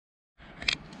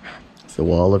It's the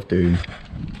wall of doom.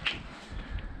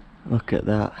 Look at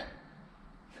that.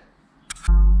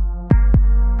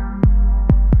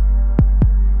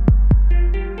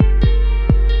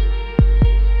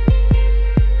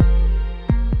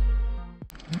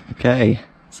 Okay,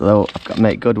 so I've got to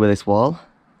make good with this wall.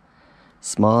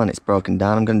 Small and it's broken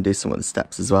down. I'm going to do some with the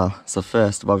steps as well. So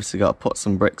first I've obviously got to put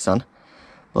some bricks on,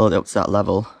 load it up to that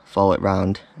level, follow it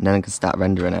round, and then I can start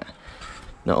rendering it.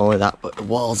 Not only that, but the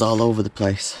wall's all over the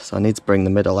place, so I need to bring the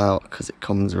middle out because it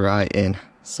comes right in.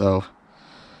 So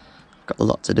I've got a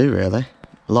lot to do really.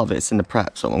 A lot of it's in the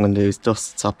prep, so what I'm going to do is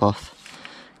dust the top off,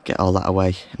 get all that away,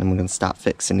 and then we're going to start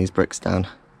fixing these bricks down.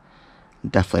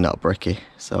 Definitely not bricky,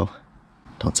 so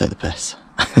don't take the piss.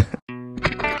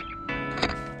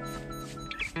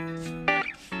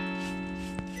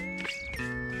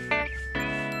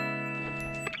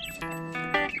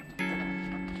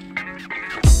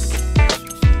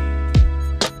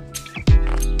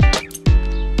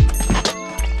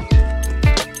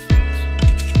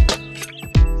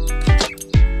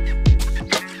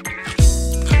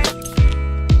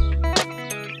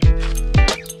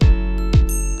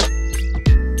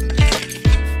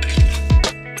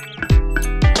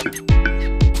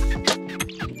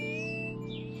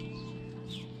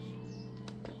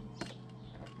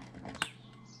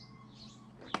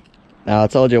 Now I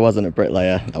told you I wasn't a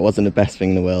bricklayer, that wasn't the best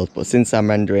thing in the world, but since I'm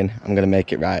rendering, I'm going to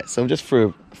make it right. So I just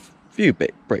threw a few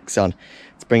bricks on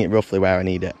to bring it roughly where I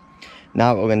need it.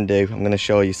 Now what we're going to do, I'm going to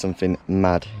show you something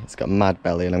mad. It's got mad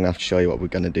belly and I'm going to have to show you what we're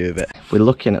going to do with it. If we're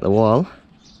looking at the wall,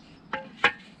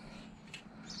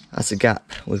 that's a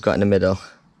gap we've got in the middle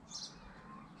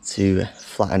to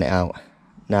flatten it out.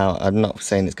 Now I'm not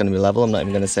saying it's going to be level, I'm not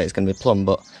even going to say it's going to be plumb,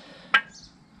 but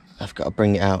I've got to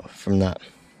bring it out from that.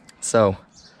 So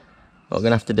what we're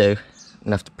going to have to do, I'm going to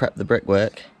have to prep the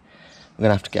brickwork. We're going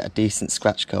to have to get a decent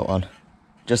scratch coat on,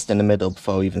 just in the middle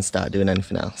before we even start doing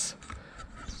anything else.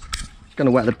 Just going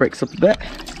to wet the bricks up a bit,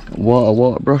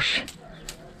 water brush.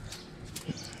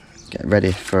 Get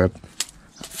ready for a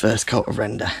first coat of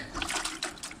render.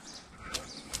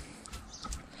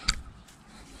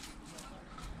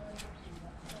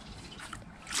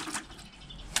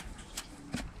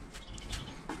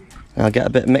 Now I'll get a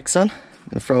bit of mix on.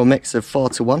 I'm going to throw a mix of 4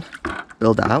 to 1,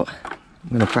 build it out. I'm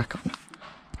going to crack on.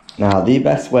 Now the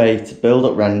best way to build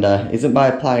up render isn't by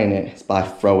applying it, it's by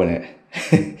throwing it.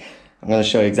 I'm going to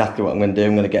show you exactly what I'm going to do.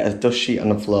 I'm going to get a dust sheet on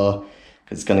the floor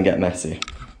because it's going to get messy.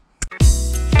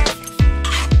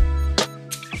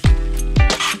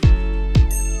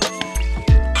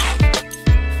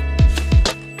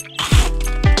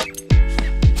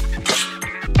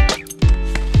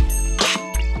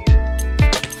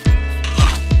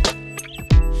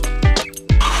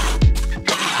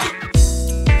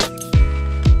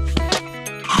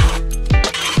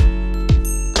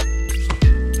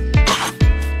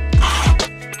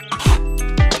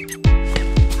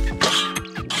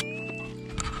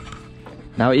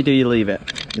 Now what you do, you leave it.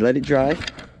 You let it dry,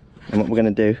 and what we're going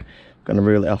to do, we're going to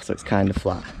rule it off so it's kind of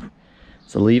flat.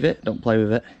 So leave it, don't play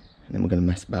with it, and then we're going to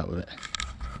mess about with it.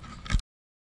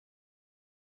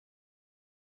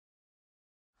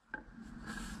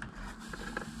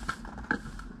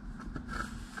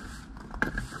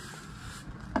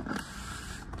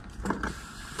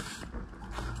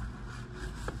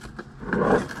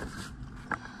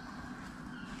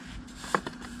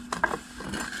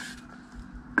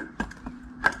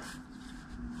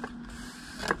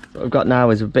 What we've got now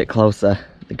is a bit closer.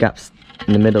 The gaps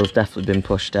in the middle's definitely been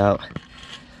pushed out,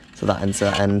 so that end to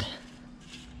that end.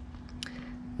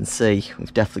 And see,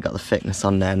 we've definitely got the thickness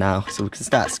on there now, so we can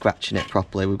start scratching it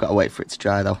properly. We've got to wait for it to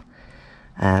dry though.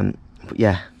 But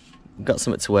yeah, we've got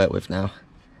something to work with now.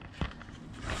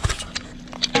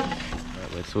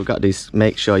 So we've got to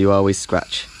make sure you always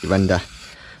scratch your render.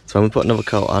 So when we put another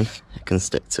coat on, it can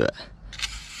stick to it.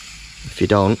 If you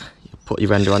don't, you put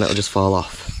your render on, it'll just fall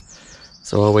off.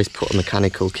 So always put a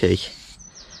mechanical key,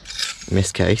 in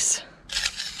this case,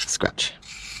 scratch.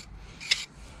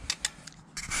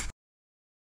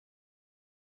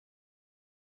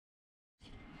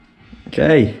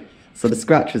 Okay, so the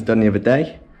scratch was done the other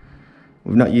day.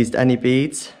 We've not used any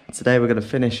beads. Today we're going to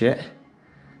finish it.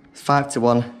 It's 5 to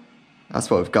 1. That's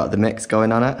what we've got the mix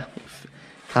going on at.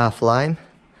 Half line.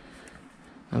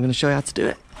 I'm going to show you how to do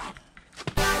it.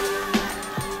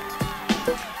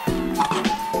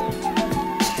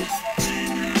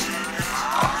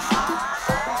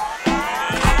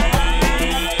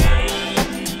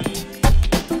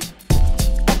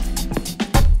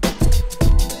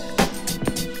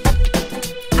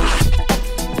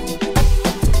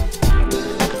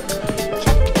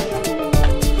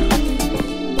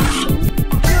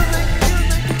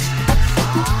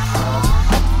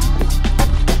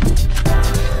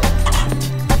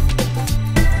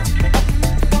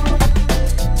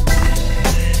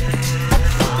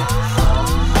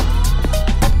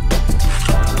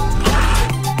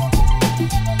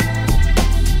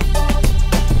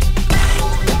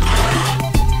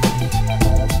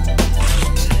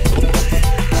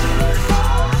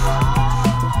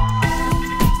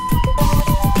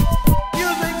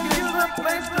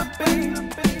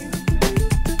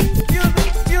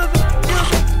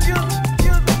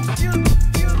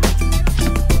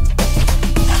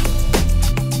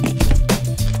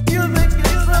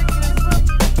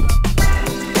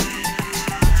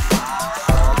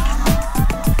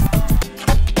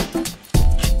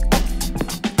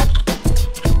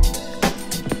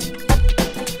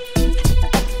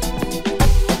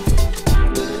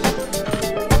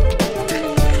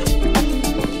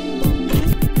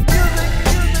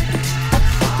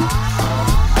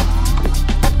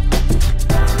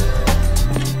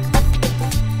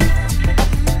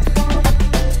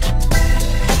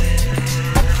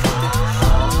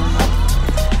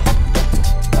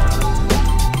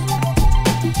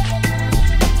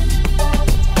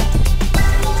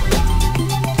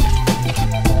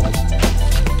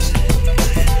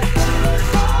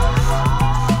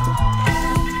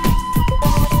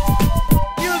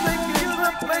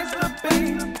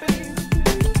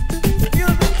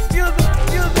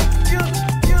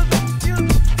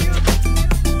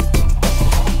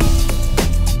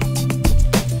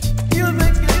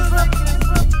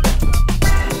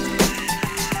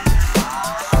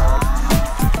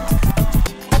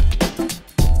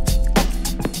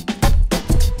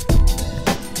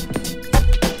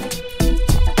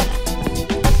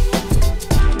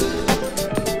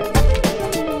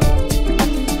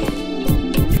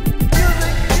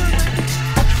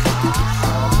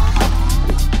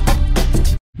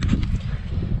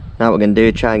 Now what we're going to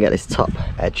do, try and get this top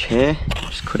edge here,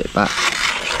 just cut it back.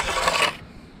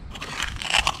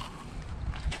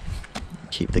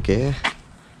 Keep the gear.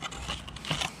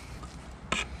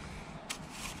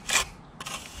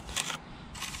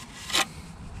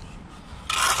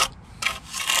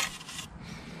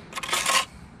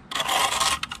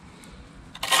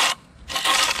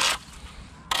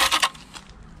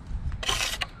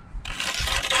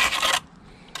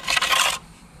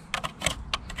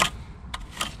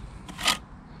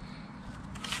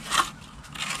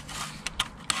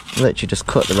 Literally just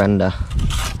cut the render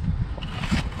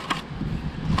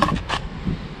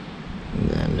and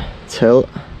then tilt,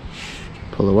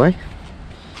 pull away.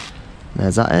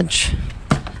 There's that edge,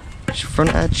 there's your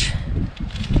front edge,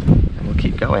 and we'll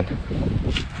keep going.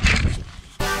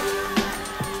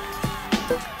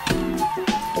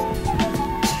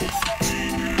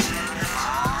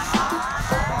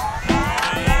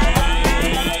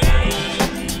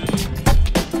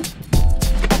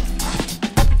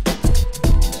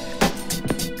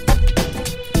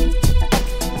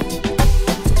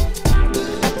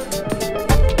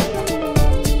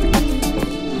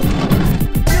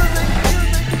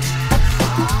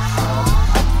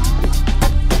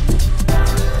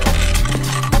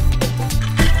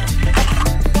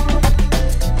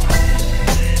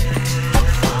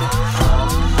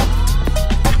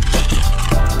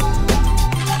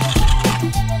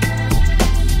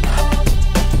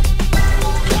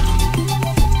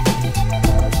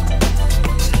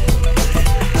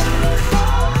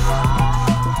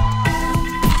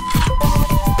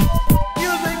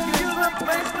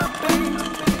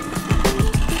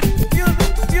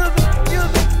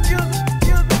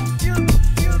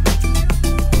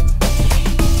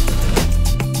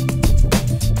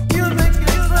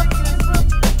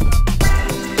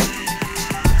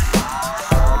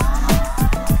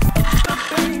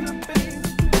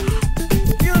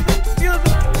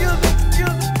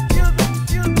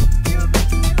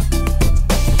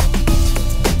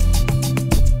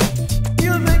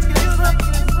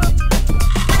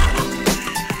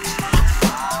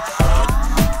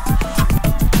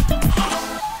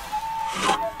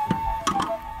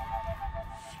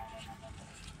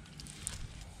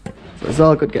 It's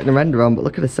all good getting a render on, but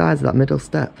look at the size of that middle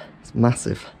step. It's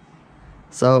massive.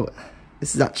 So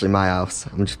this is actually my house.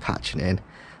 I'm just patching it in.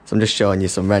 So I'm just showing you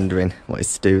some rendering, what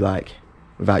it's to do like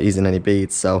without using any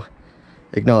beads. So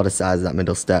ignore the size of that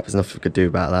middle step. There's nothing we could do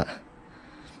about that.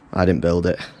 I didn't build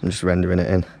it. I'm just rendering it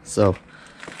in. So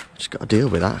just got to deal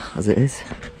with that as it is.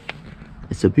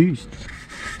 It's a beast.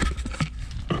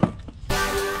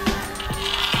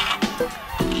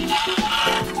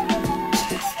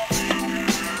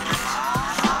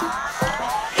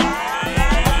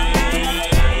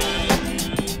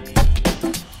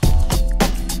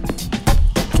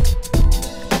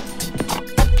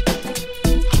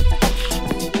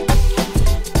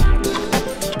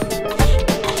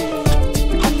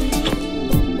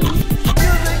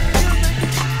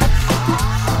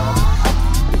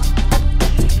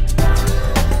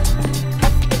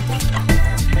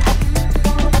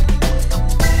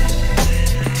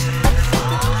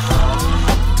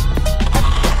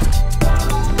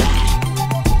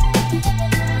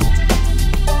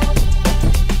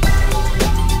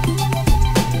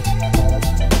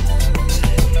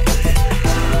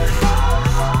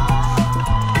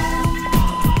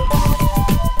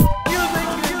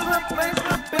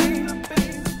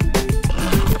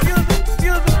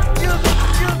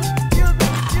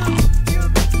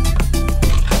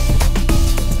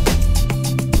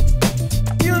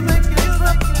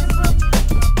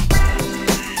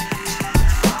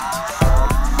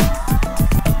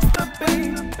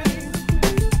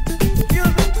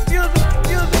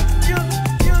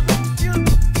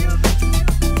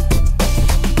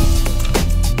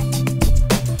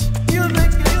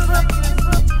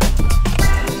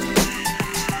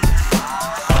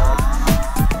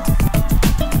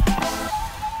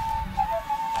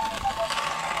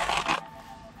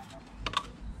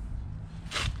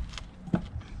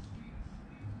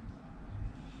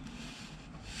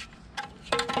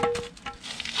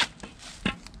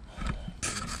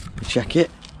 Check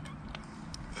it.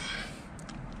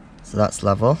 So that's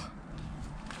level.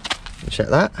 Check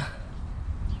that.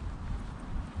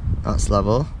 That's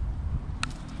level.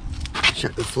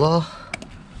 Check the floor.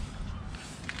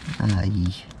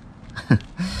 Aye.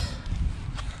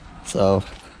 So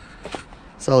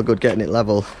it's all good getting it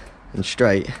level and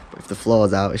straight, but if the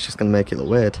floor's out it's just going to make it look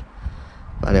weird.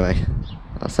 But anyway,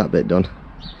 that's that bit done.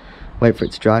 Wait for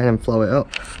it to dry and then flow it up.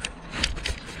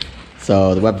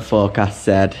 So the weather forecast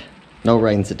said no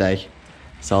rain today,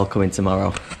 it's all coming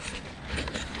tomorrow.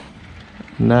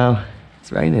 Now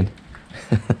it's raining.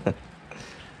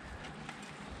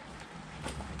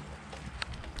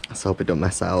 Let's hope it don't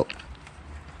mess out.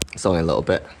 It's only a little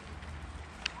bit.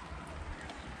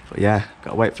 But yeah,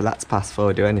 gotta wait for that to pass before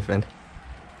we do anything.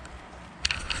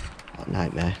 What a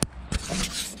nightmare.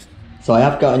 So I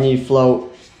have got a new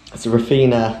float. It's a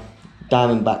Rafina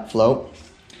Diamondback float.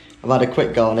 I've had a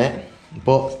quick go on it,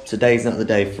 but today's not the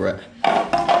day for it.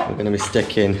 We're gonna be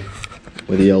sticking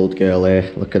with the old girl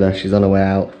here. Look at her, she's on her way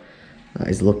out. That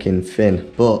is looking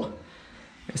thin, but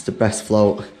it's the best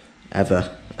float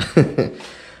ever.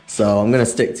 So I'm gonna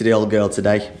stick to the old girl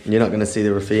today. You're not gonna see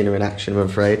the Rafina in action, I'm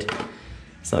afraid.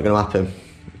 It's not gonna happen,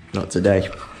 not today.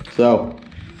 So,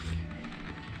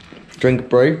 drink a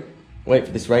brew, wait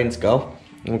for this rain to go,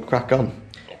 and we'll crack on.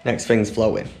 Next thing's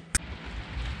floating.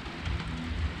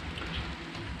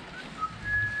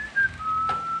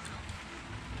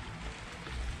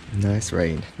 Nice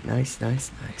rain, nice,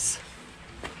 nice, nice.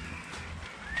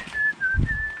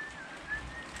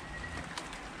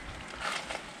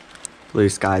 Blue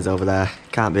skies over there,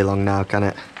 can't be long now, can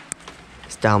it?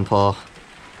 It's downpour.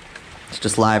 It's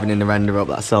just livening the render up,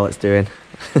 that's all it's doing.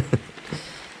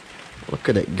 Look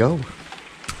at it go.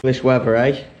 English weather,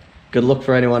 eh? Good luck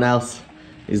for anyone else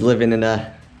who's living in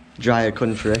a drier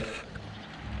country.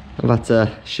 I've had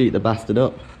to sheet the bastard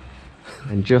up.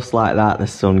 And just like that, the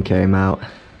sun came out.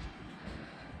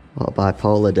 What a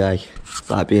bipolar day. It's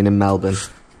like being in Melbourne.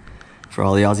 For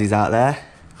all the Aussies out there,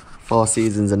 4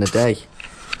 seasons in a day.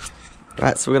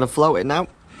 Right, so we're gonna float it now.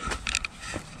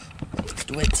 Let's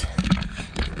do it.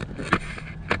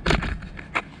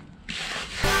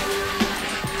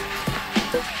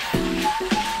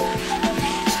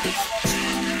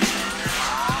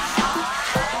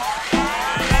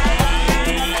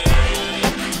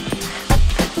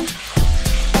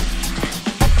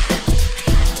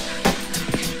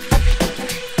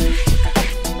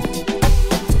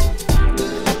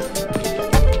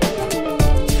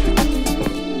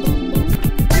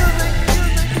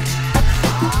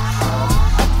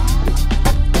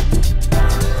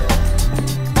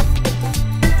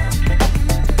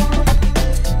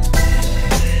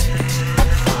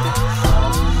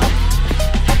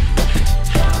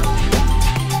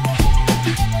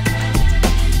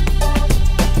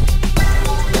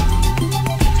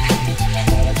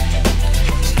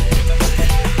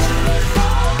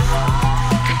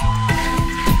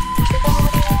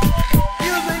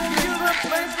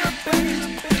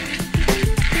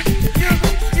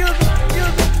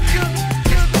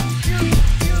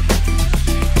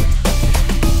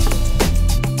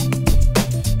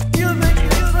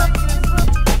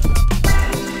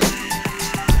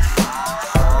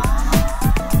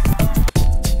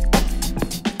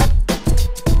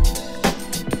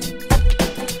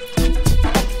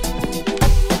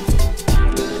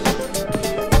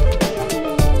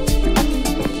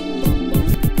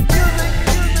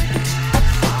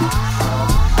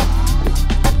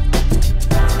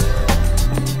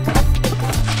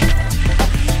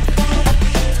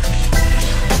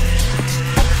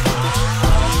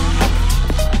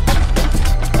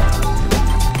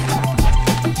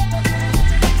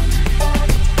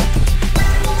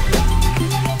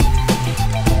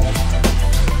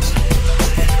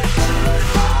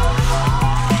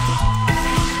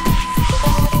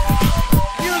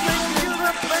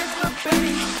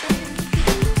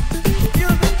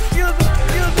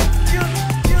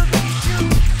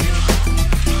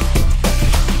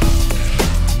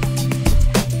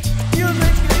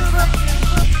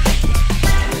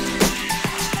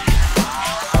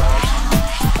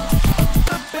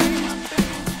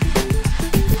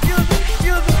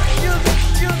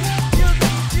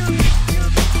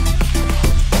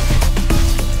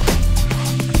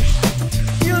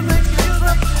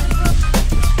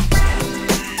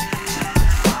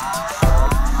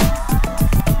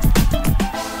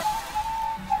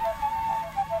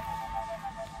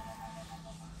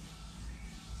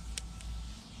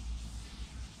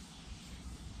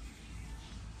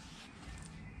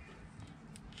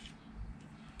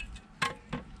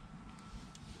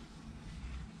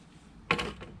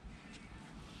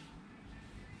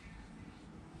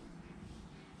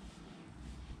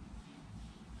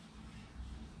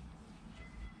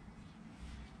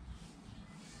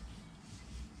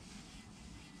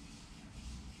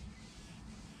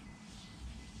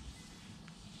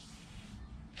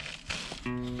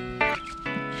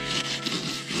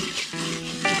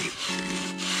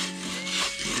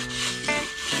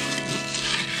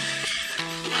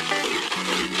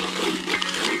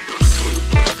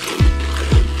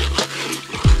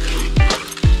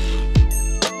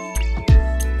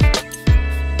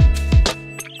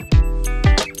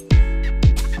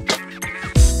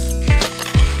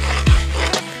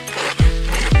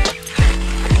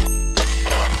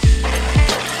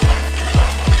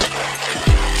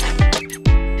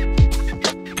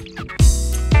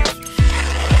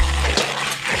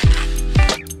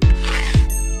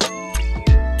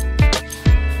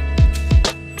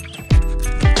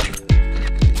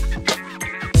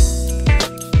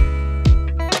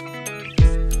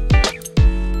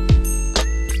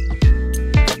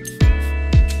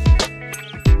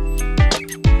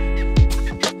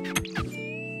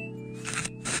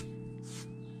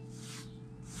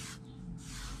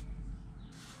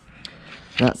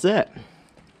 that's it.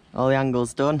 All the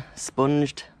angles done,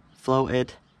 sponged,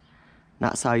 floated.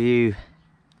 That's how you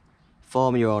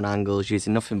form your own angles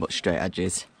using nothing but straight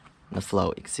edges and a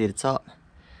float. You can see the top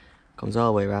comes all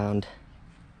the way around.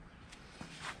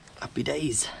 Happy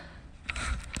days.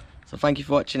 So thank you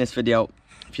for watching this video.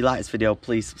 If you like this video,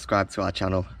 please subscribe to our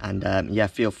channel, and yeah,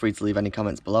 feel free to leave any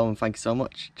comments below, and thank you so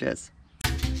much. Cheers.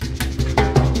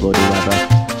 Bloody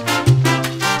weather.